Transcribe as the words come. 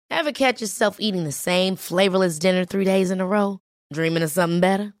Ever catch yourself eating the same flavorless dinner 3 days in a row? Dreaming of something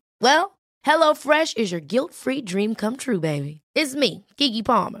better? Well, HelloFresh is your guilt-free dream come true, baby. It's me, Keke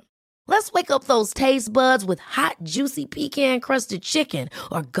Palmer. Let's wake up those taste buds with hot, juicy pecan-crusted chicken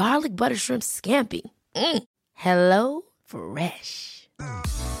or garlic butter shrimp scampi. HelloFresh.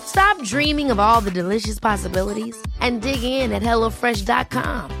 Stop dreaming of all the delicious possibilities and dig in at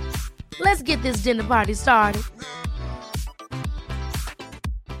HelloFresh.com. Let's get this dinner party started.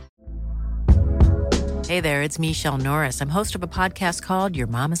 Hey there, it's Michelle Norris. I'm host of a podcast called Your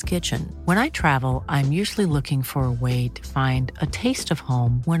Mama's Kitchen. When I travel, I'm usually looking for a way to find a taste of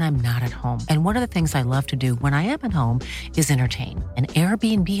home when I'm not at home. And one of the things I love to do when I am at home is entertain. And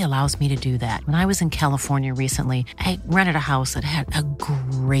Airbnb allows me to do that. When I was in California recently, I rented a house that had a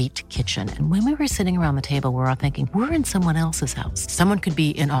great kitchen. And when we were sitting around the table, we were all thinking, we're in someone else's house. Someone could be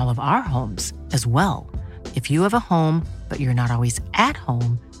in all of our homes as well. If you have a home, but you're not always at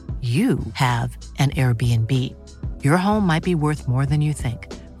home, you have an Airbnb. Your home might be worth more than you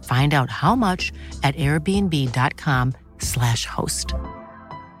think. Find out how much at airbnb.com/host.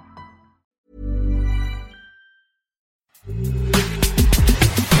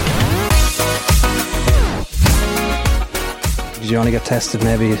 You only get tested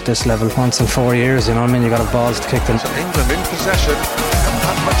maybe at this level once in 4 years, you know what I mean? You got a balls to kick them. So England in possession, haven't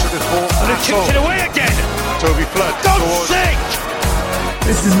had much of this ball. And it kicks it away again. Toby Flood. Don't sink!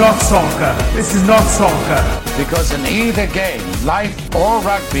 This is not soccer. This is not soccer. Because in either game, life or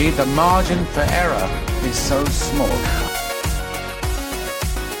rugby, the margin for error is so small.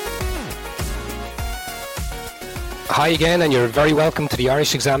 Hi again, and you're very welcome to the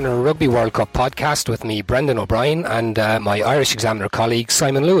Irish Examiner Rugby World Cup podcast with me, Brendan O'Brien, and my Irish Examiner colleague,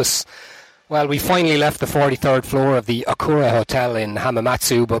 Simon Lewis. Well, we finally left the 43rd floor of the Okura Hotel in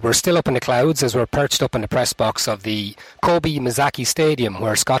Hamamatsu, but we're still up in the clouds as we're perched up in the press box of the Kobe Mizaki Stadium,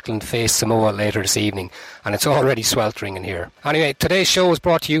 where Scotland face Samoa later this evening, and it's already sweltering in here. Anyway, today's show is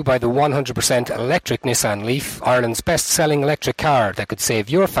brought to you by the 100% electric Nissan Leaf, Ireland's best-selling electric car that could save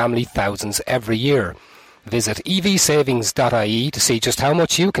your family thousands every year. Visit evsavings.ie to see just how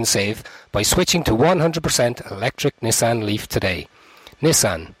much you can save by switching to 100% electric Nissan Leaf today.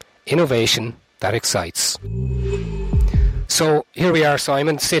 Nissan. Innovation that excites. So here we are,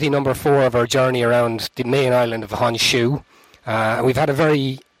 Simon, city number 4 of our journey around the main island of Honshu. We've had a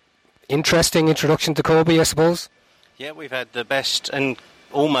very interesting introduction to Kobe, I suppose. Yeah, we've had the best and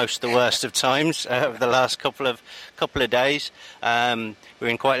almost the worst of times over the last couple of days. We're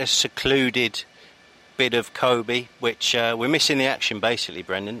in quite a secluded bit of Kobe, which we're missing the action basically,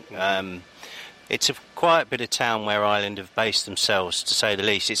 Brendan. It's a quiet bit of town where Ireland have based themselves, to say the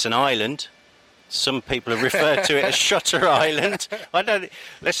least. It's an island. Some people have referred to it as Shutter Island.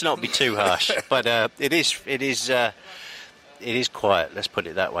 Let's not be too harsh, but it is quiet. Let's put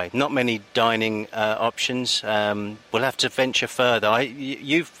it that way. Not many dining options. We'll have to venture further.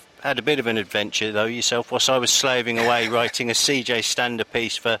 You've had a bit of an adventure though yourself. Whilst I was slaving away writing a CJ Stander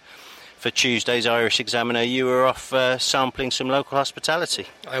piece for Tuesday's Irish Examiner, you were off sampling some local hospitality.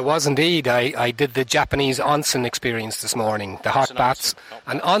 I was indeed. I did the Japanese onsen experience this morning, the hot baths.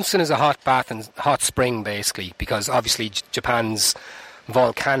 And onsen is a hot bath and hot spring, basically, because obviously Japan's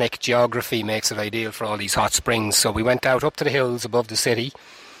volcanic geography makes it ideal for all these hot springs. So we went out up to the hills above the city,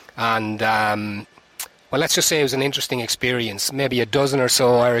 and well, let's just say it was an interesting experience. Maybe a dozen or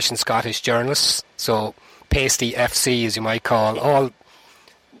so Irish and Scottish journalists, so pasty FC as you might call, all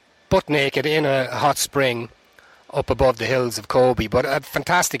butt naked in a hot spring up above the hills of Kobe. But a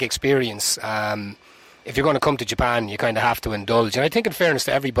fantastic experience. If you're going to come to Japan, you kind of have to indulge. And I think in fairness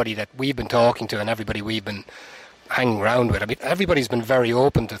to everybody that we've been talking to and everybody we've been hanging around with, I mean, everybody's been very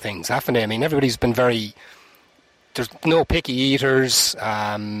open to things, haven't they? I mean, everybody's been very... There's no picky eaters,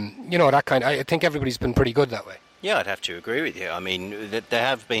 that kind of... I think everybody's been pretty good that way. Yeah, I'd have to agree with you. I mean, there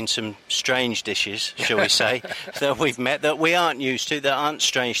have been some strange dishes, shall we say, that we've met that we aren't used to, that aren't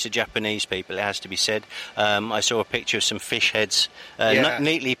strange to Japanese people, it has to be said. I saw a picture of some fish heads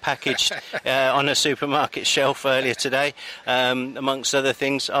neatly packaged on a supermarket shelf earlier today, amongst other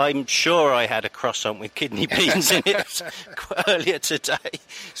things. I'm sure I had a croissant with kidney beans in it earlier today.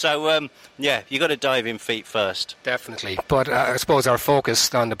 So, you've got to dive in feet first. Definitely. But I suppose our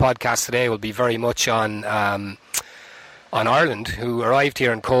focus on the podcast today will be very much on Ireland, who arrived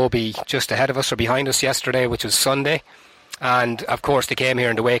here in Kobe just ahead of us or behind us yesterday, which was Sunday. And, of course, they came here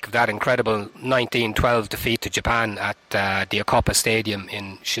in the wake of that incredible 1912 defeat to Japan at the Okapa Stadium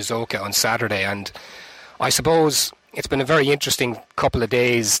in Shizuoka on Saturday. And I suppose it's been a very interesting couple of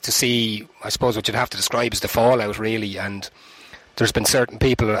days to see, I suppose, what you'd have to describe as the fallout, really. And there's been certain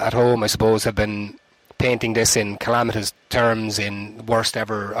people at home, I suppose, have been painting this in calamitous terms, in worst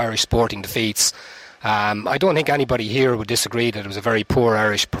ever Irish sporting defeats. I don't think anybody here would disagree that it was a very poor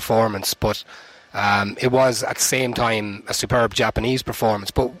Irish performance, but it was at the same time a superb Japanese performance.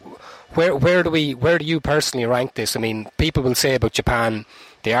 But where do you personally rank this? I mean, people will say about Japan,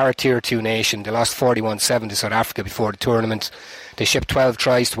 they are a Tier 2 nation. They lost 41-7 to South Africa before the tournament. They shipped 12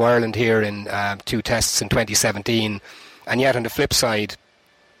 tries to Ireland here in 2 tests in 2017. And yet, on the flip side,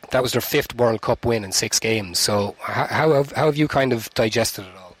 that was their 5th World Cup win in 6 games. So how have you kind of digested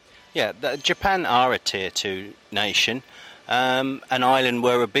it all? Yeah, Japan are a Tier 2 nation, and Ireland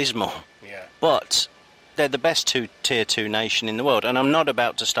were abysmal. Yeah. But they're the best Tier 2 nation in the world. And I'm not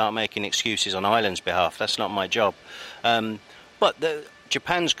about to start making excuses on Ireland's behalf. That's not my job. But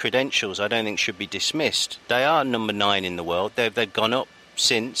Japan's credentials, I don't think, should be dismissed. They are number 9 in the world. They've gone up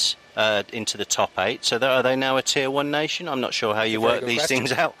since into the top 8. So are they now a Tier 1 nation? I'm not sure how you work these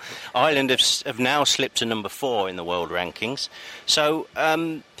things out. Ireland have now slipped to number 4 in the world rankings. So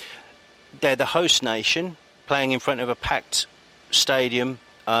they're the host nation, playing in front of a packed stadium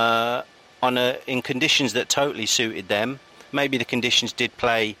in conditions that totally suited them. Maybe the conditions did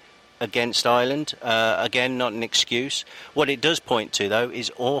play against Ireland. Again, not an excuse. What it does point to, though,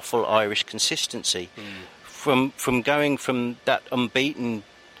 is awful Irish consistency. From going from that unbeaten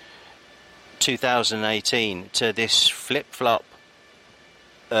 2018 to this flip-flop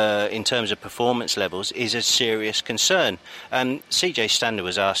in terms of performance levels is a serious concern. CJ Stander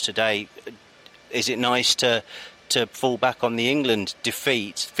was asked today, is it nice to fall back on the England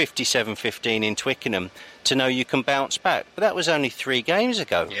defeat, 57-15 in Twickenham, to know you can bounce back? But that was only 3 games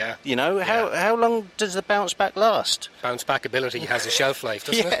ago. Yeah. You know, how long does the bounce back last? Bounce back ability has a shelf life,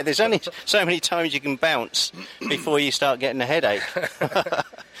 doesn't it? Yeah, there's only so many times you can bounce before you start getting a headache.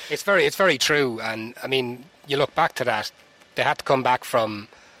 It's very true. And, I mean, you look back to that, they had to come back from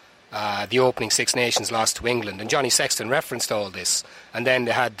the opening Six Nations loss to England, and Johnny Sexton referenced all this. And then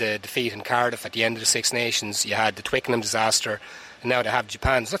they had the defeat in Cardiff at the end of the Six Nations. You had the Twickenham disaster, and now they have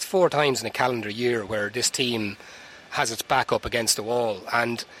Japan. So that's 4 times in a calendar year where this team has its back up against the wall.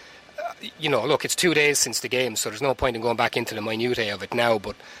 And look, it's 2 days since the game, so there's no point in going back into the minutiae of it now.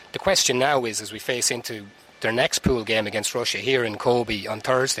 But the question now is, as we face into their next pool game against Russia here in Kobe on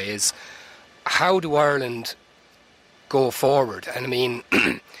Thursday, is how do Ireland go forward? And I mean,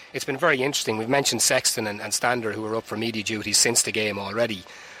 it's been very interesting. We've mentioned Sexton and Stander, who were up for media duties since the game already,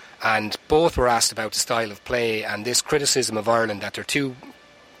 and both were asked about the style of play and this criticism of Ireland that they're too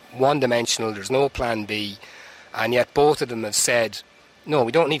one-dimensional, there's no plan B, and yet both of them have said, no,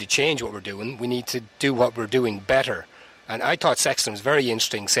 we don't need to change what we're doing, we need to do what we're doing better. And I thought Sexton was very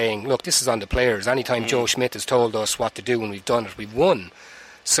interesting, saying, look, this is on the players. Anytime Joe Schmidt has told us what to do and we've done it, we've won.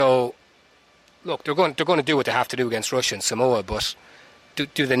 So, look, they're going to do what they have to do against Russia and Samoa, but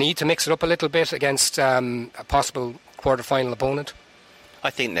do they need to mix it up a little bit against a possible quarter-final opponent? I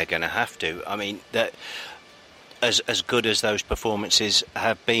think they're going to have to. I mean, that as good as those performances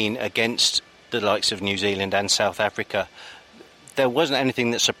have been against the likes of New Zealand and South Africa, there wasn't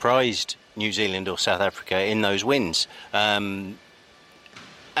anything that surprised New Zealand or South Africa in those wins. And,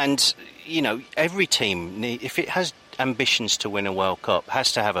 every team, if it has ambitions to win a World Cup,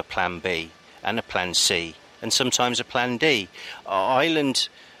 has to have a plan B and a plan C and sometimes a plan D. Ireland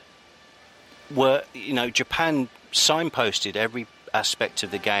Japan signposted every aspect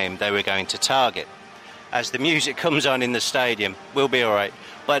of the game they were going to target. As the music comes on in the stadium, we'll be all right.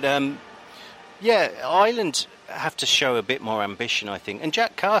 But, Ireland have to show a bit more ambition, I think. And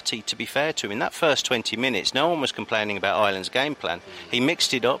Jack Carty, to be fair to him, in that first 20 minutes, no one was complaining about Ireland's game plan. He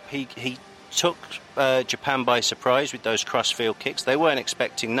mixed it up. He took Japan by surprise with those cross-field kicks. They weren't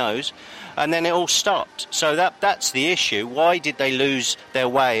expecting those. And then it all stopped. So that's the issue. Why did they lose their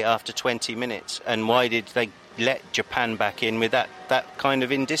way after 20 minutes? And why did they let Japan back in with that kind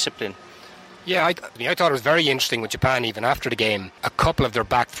of indiscipline? Yeah, I thought it was very interesting with Japan, even after the game. A couple of their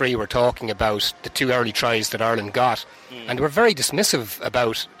back three were talking about the 2 early tries that Ireland got, and they were very dismissive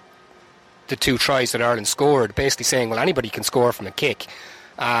about the 2 tries that Ireland scored, basically saying, well, anybody can score from a kick.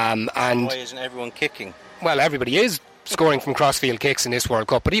 And why isn't everyone kicking? Well, everybody is scoring from crossfield kicks in this World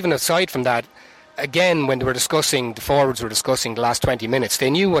Cup, but even aside from that, again, when the forwards were discussing the last 20 minutes, they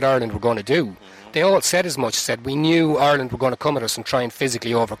knew what Ireland were going to do. They all said as much, said we knew Ireland were going to come at us and try and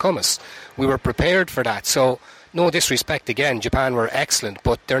physically overcome us. We were prepared for that. So, no disrespect again, Japan were excellent,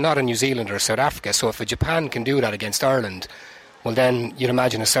 but they're not a New Zealand or South Africa. So if a Japan can do that against Ireland, well then you'd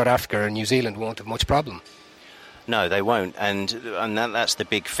imagine a South Africa or New Zealand won't have much problem. No, they won't, and that's the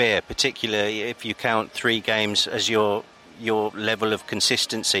big fear, particularly if you count 3 games as your your level of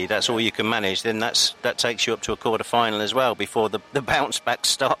consistency, that's all you can manage, then that takes you up to a quarter-final as well before the bounce back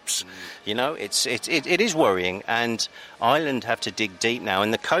stops. You know, it is worrying, and Ireland have to dig deep now,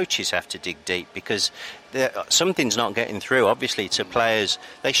 and the coaches have to dig deep, because something's not getting through, obviously, to players.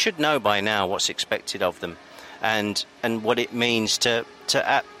 They should know by now what's expected of them, and what it means to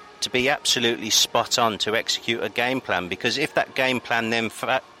be absolutely spot on to execute a game plan, because if that game plan then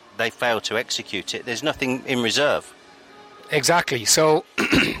they fail to execute it, there's nothing in reserve. Exactly. So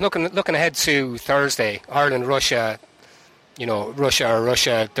looking ahead to Thursday, Ireland, Russia,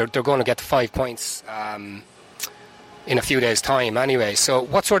 Russia, they're going to get the 5 points in a few days' time anyway. So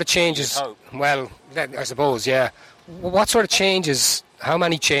what sort of changes? Well, I suppose, yeah. What sort of changes, how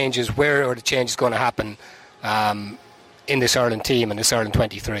many changes, where are the changes going to happen in this Ireland team and this Ireland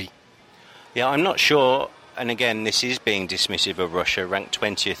 23? Yeah, I'm not sure. And again, this is being dismissive of Russia, ranked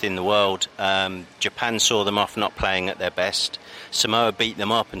 20th in the world. Japan saw them off not playing at their best. Samoa beat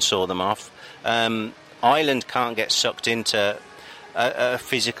them up and saw them off. Ireland can't get sucked into a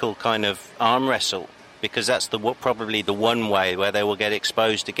physical kind of arm wrestle, because that's probably the one way where they will get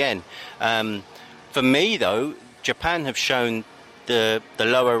exposed again. For me, though, Japan have shown the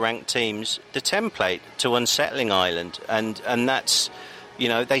lower ranked teams the template to unsettling Ireland, and that's, you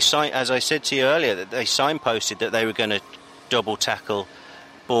know, as I said to you earlier, that they signposted that they were going to double tackle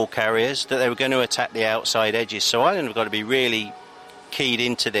ball carriers, that they were going to attack the outside edges. So Ireland have got to be really keyed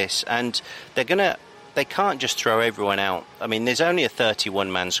into this, and they can't just throw everyone out. I mean, there's only a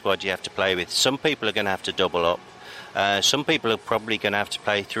 31-man squad you have to play with. Some people are going to have to double up. Some people are probably going to have to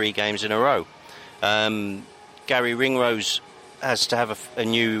play 3 games in a row. Gary Ringrose has to have a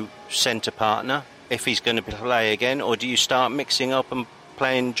new centre partner if he's going to play again, or do you start mixing up and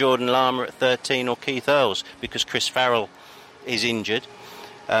playing Jordan Lama at 13 or Keith Earls, because Chris Farrell is injured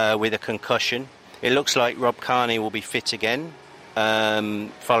with a concussion. It looks like Rob Kearney will be fit again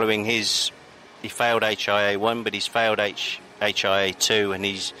following he failed HIA1, but he's failed HIA2,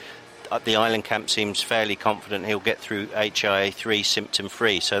 and the Ireland camp seems fairly confident he'll get through HIA3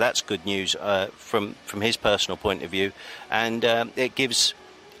 symptom-free. So that's good news from his personal point of view. And it gives,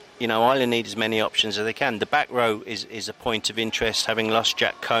 Ireland need as many options as they can. The back row is a point of interest, having lost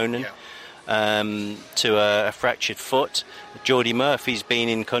Jack Conan to a fractured foot. Geordie Murphy's been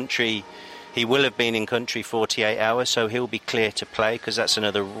in country. He will have been in country 48 hours, so he'll be clear to play, because that's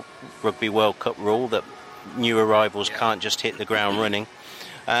another Rugby World Cup rule, that new arrivals can't just hit the ground running.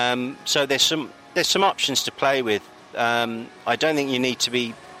 So there's some options to play with. I don't think you need to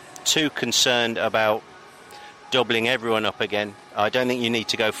be too concerned about doubling everyone up again. I don't think you need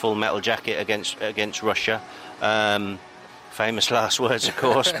to go full metal jacket against Russia. Famous last words, of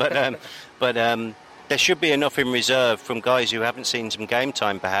course, but there should be enough in reserve from guys who haven't seen some game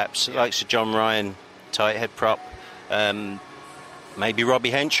time, perhaps, like Sir John Ryan, tight head prop. Maybe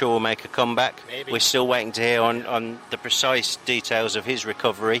Robbie Henshaw will make a comeback. Maybe. We're still waiting to hear on the precise details of his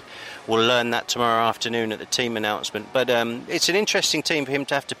recovery. We'll learn that tomorrow afternoon at the team announcement. But it's an interesting team for him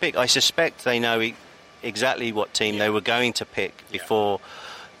to have to pick. I suspect they know exactly what team they were going to pick before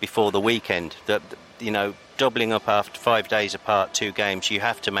the weekend. That, doubling up after 5 days apart, 2 games, you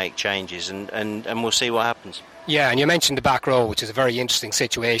have to make changes, and we'll see what happens. Yeah, and you mentioned the back row, which is a very interesting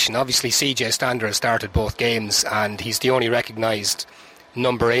situation. Obviously, CJ Stander has started both games, and he's the only recognised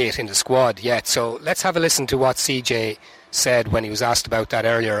number 8 in the squad yet. So let's have a listen to what CJ said when he was asked about that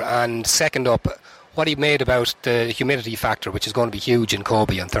earlier. And second up, what he made about the humidity factor, which is going to be huge in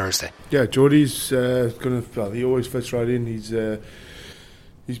Kobe on Thursday. Yeah, Geordie's he always fits right in.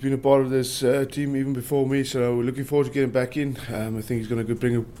 He's been a part of this team even before me, so we're looking forward to getting back in. I think he's going to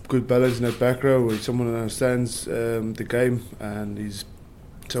bring a good balance in that back row. He's someone who understands the game, and he's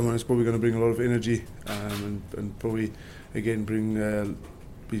someone who's probably going to bring a lot of energy and probably, again, bring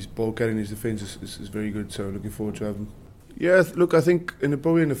his ball carrying, his defence is very good, so looking forward to having him. Yeah, look, I think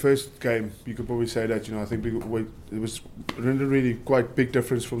probably in the first game, you could probably say that, I think it was really quite big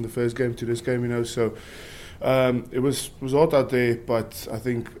difference from the first game to this game, so... it was hot out there, but I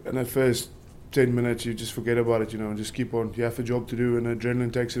think in that first 10 minutes you just forget about it, and just keep on. You have a job to do, and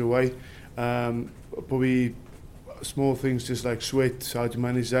adrenaline takes it away. Probably small things just like sweat, how to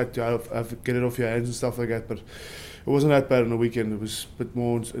manage that, to have to get it off your hands and stuff like that. But it wasn't that bad on the weekend. It was a bit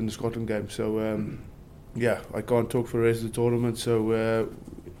more in the Scotland game. So I can't talk for the rest of the tournament. So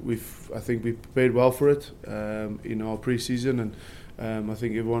I think we prepared well for it in our pre-season, and I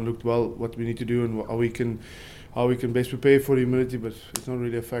think everyone looked well what we need to do and how we can best prepare for the humidity, but it's not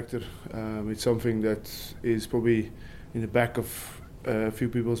really a factor. It's something that is probably in the back of a few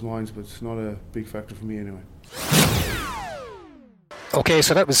people's minds, but it's not a big factor for me anyway. Okay,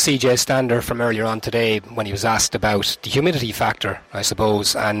 so that was CJ Stander from earlier on today when he was asked about the humidity factor, I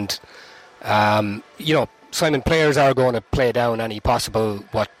suppose. And, Simon, players are going to play down any possible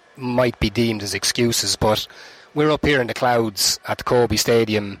what might be deemed as excuses, but we're up here in the clouds at the Kobe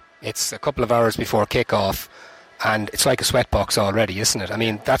Stadium. It's a couple of hours before kick-off, and it's like a sweatbox already, isn't it? I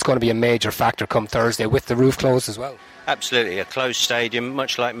mean, that's going to be a major factor come Thursday with the roof closed as well. Absolutely, a closed stadium,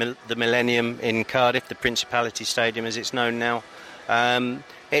 much like the Millennium in Cardiff, the Principality Stadium as it's known now.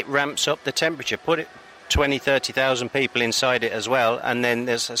 It ramps up the temperature. Put it 20, 30,000 people inside it as well, and then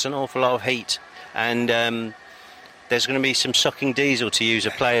there's an awful lot of heat. And there's going to be some sucking diesel, to use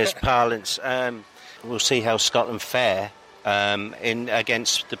a player's parlance. We'll see how Scotland fare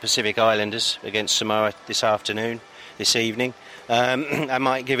against the Pacific Islanders, against Samoa this evening. I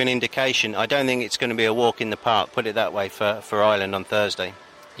might give an indication. I don't think it's going to be a walk in the park, put it that way, for Ireland on Thursday.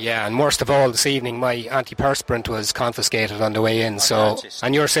 Yeah, and worst of all, this evening my antiperspirant was confiscated on the way in,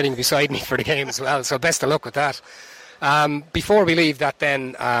 and you're sitting beside me for the game as well, so best of luck with that. Before we leave that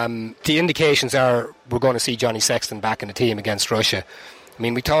then, the indications are we're going to see Johnny Sexton back in the team against Russia. I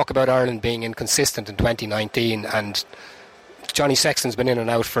mean, we talk about Ireland being inconsistent in 2019, and Johnny Sexton's been in and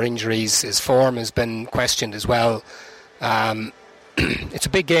out for injuries. His form has been questioned as well. It's a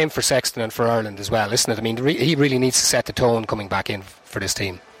big game for Sexton and for Ireland as well, isn't it? I mean, he really needs to set the tone coming back in for this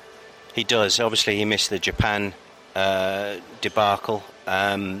team. He does. Obviously, he missed the Japan debacle.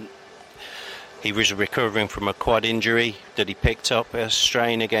 He was recovering from a quad injury that he picked up, a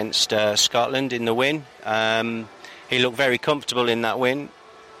strain against Scotland in the win. He looked very comfortable in that win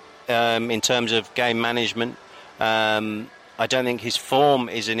in terms of game management. I don't think his form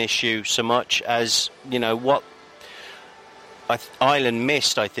is an issue so much as, what Ireland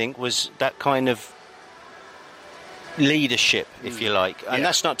missed, I think, was that kind of leadership, if you like. And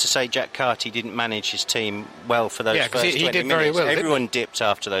that's not to say Jack Carty didn't manage his team well for those first 20 minutes. Very well, everyone dipped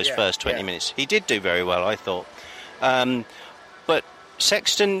after those first 20 minutes. He did do very well, I thought. But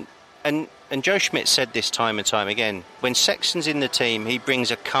Sexton, and Joe Schmidt said this time and time again, when Sexton's in the team, he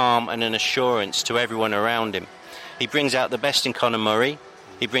brings a calm and an assurance to everyone around him. He brings out the best in Conor Murray.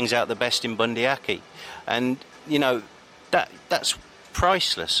 He brings out the best in Bundee Aki. And, that's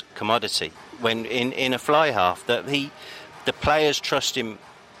priceless commodity when in a fly half, that the players trust him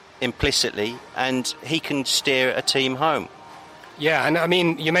implicitly and he can steer a team home. Yeah, and I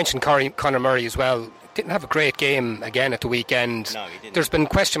mean, you mentioned Conor Murray as well. Didn't have a great game again at the weekend. No, he didn't. There's been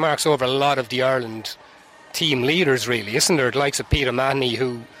question marks over a lot of the Ireland team leaders, really, isn't there? The likes of Peter Mahoney,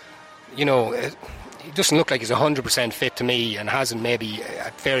 who, he doesn't look like he's 100% fit to me, and hasn't maybe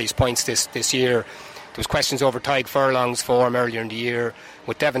at various points this year. There was questions over Tadhg Furlong's form earlier in the year.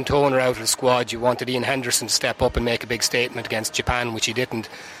 With Devon Toner out of the squad, you wanted Ian Henderson to step up and make a big statement against Japan, which he didn't.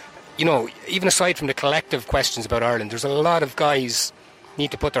 Even aside from the collective questions about Ireland, there's a lot of guys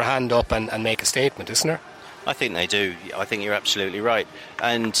need to put their hand up and make a statement, isn't there? I think they do. I think you're absolutely right.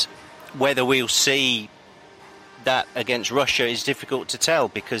 And whether we'll see that against Russia is difficult to tell,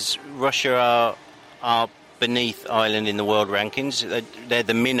 because Russia are beneath Ireland in the world rankings. They're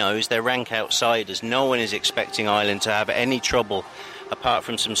the minnows, they're rank outsiders. No one is expecting Ireland to have any trouble, apart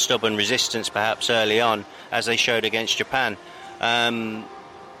from some stubborn resistance perhaps early on, as they showed against Japan.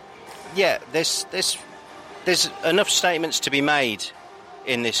 There's enough statements to be made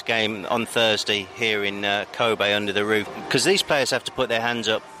in this game on Thursday here in Kobe under the roof, because these players have to put their hands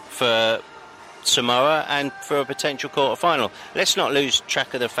up for Samoa and for a potential quarter-final. Let's not lose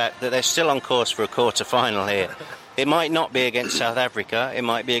track of the fact that they're still on course for a quarter-final here. It might not be against South Africa, it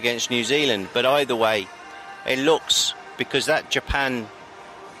might be against New Zealand, but either way, it looks, because that Japan's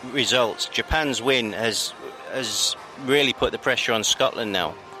win has really put the pressure on Scotland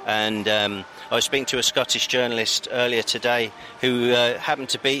now. And I was speaking to a Scottish journalist earlier today who happened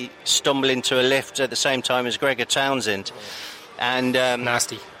to stumble into a lift at the same time as Gregor Townsend. And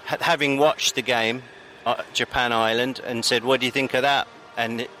nasty. Having watched the game, Japan-Ireland, and said, what do you think of that?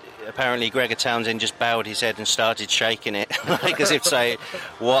 And apparently Gregor Townsend just bowed his head and started shaking it, like as if saying,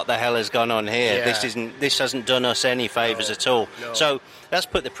 what the hell has gone on here? Yeah. This hasn't done us any favours at all. No. So that's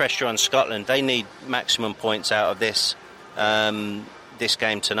put the pressure on Scotland. They need maximum points out of this game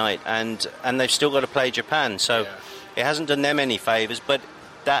tonight, and they've still got to play Japan. So it hasn't done them any favours, but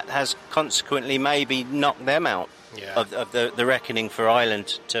that has consequently maybe knocked them out. Yeah. Of the reckoning for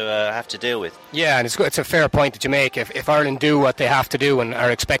Ireland to have to deal with. Yeah, and it's a fair point that you make. If Ireland do what they have to do and are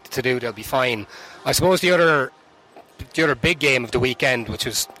expected to do, they'll be fine. I suppose the other big game of the weekend, which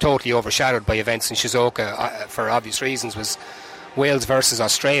was totally overshadowed by events in Shizuoka for obvious reasons, was Wales versus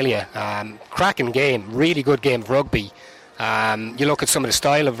Australia. Cracking game, really good game of rugby. You look at some of the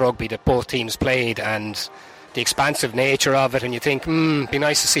style of rugby that both teams played, and the expansive nature of it, and you think, be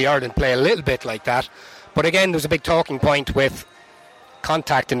nice to see Ireland play a little bit like that. But again, there's a big talking point with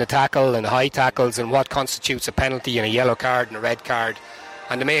contact in the tackle and high tackles and what constitutes a penalty and a yellow card and a red card.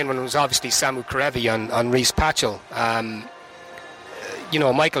 And the main one was obviously Samu Kerevi on Rhys Patchell.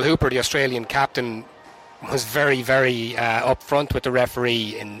 Michael Hooper, the Australian captain, was very, very up front with the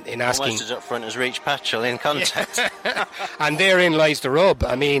referee in asking... Almost as up front as Rhys Patchell in contact. And therein lies the rub.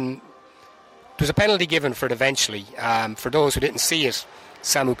 I mean, there was a penalty given for it eventually. For those who didn't see it,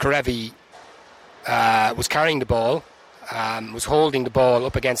 Samu Kerevi was carrying the ball, was holding the ball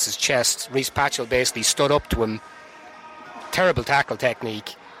up against his chest. Rhys Patchell basically stood up to him. Terrible tackle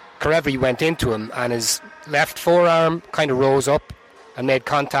technique. Kerevi went into him and his left forearm kind of rose up and made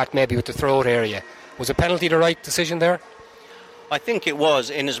contact maybe with the throat area. Was a penalty the right decision there? I think it was,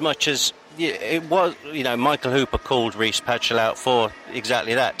 in as much as it was, Michael Hooper called Rhys Patchell out for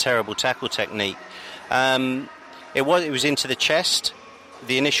exactly that, terrible tackle technique. It was into the chest,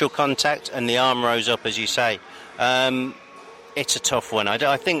 the initial contact, and the arm rose up, as you say. It's a tough one.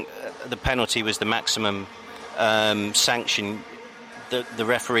 I think the penalty was the maximum sanction that the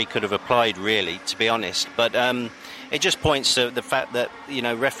referee could have applied, really, to be honest. But it just points to the fact that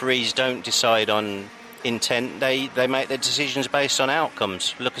referees don't decide on intent. They make their decisions based on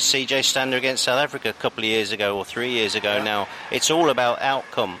outcomes. Look at CJ Stander against South Africa a couple of years ago or 3 years ago now. It's all about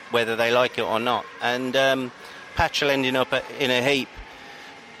outcome, whether they like it or not. And Patchell ending up in a heap,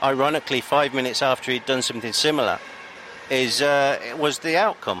 ironically 5 minutes after he'd done something similar, was the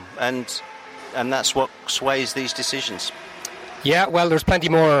outcome, and that's what sways these decisions. Yeah, well, there's plenty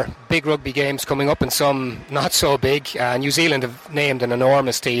more big rugby games coming up and some not so big. New Zealand have named an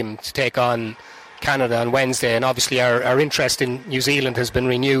enormous team to take on Canada on Wednesday, and obviously our interest in New Zealand has been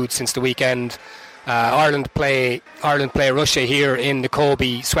renewed since the weekend. Ireland play Russia here in the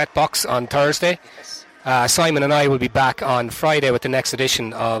Kobe Sweatbox on Thursday. Simon and I will be back on Friday with the next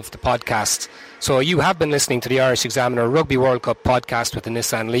edition of the podcast. So you have been listening to the Irish Examiner Rugby World Cup podcast with the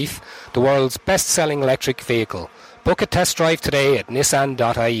Nissan Leaf, the world's best-selling electric vehicle. Book a test drive today at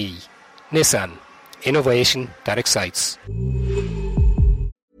nissan.ie. Nissan. Innovation that excites.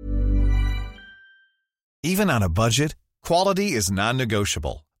 Even on a budget, quality is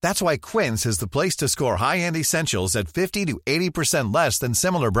non-negotiable. That's why Quince is the place to score high-end essentials at 50 to 80% less than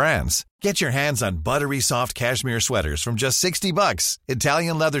similar brands. Get your hands on buttery soft cashmere sweaters from just $60,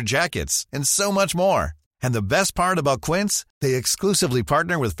 Italian leather jackets, and so much more. And the best part about Quince, they exclusively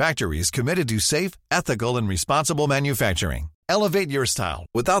partner with factories committed to safe, ethical, and responsible manufacturing. Elevate your style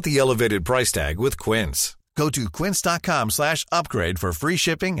without the elevated price tag with Quince. Go to quince.com/upgrade for free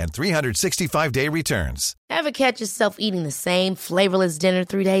shipping and 365-day returns. Ever catch yourself eating the same flavorless dinner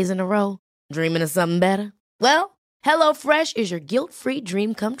 3 days in a row? Dreaming of something better? Well, HelloFresh is your guilt-free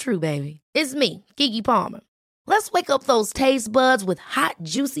dream come true, baby. It's me, Keke Palmer. Let's wake up those taste buds with hot,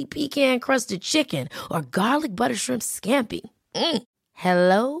 juicy pecan-crusted chicken or garlic butter shrimp scampi.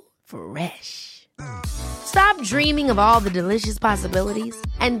 Hello Fresh. Stop dreaming of all the delicious possibilities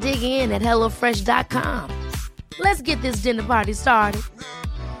and dig in at HelloFresh.com. Let's get this dinner party started.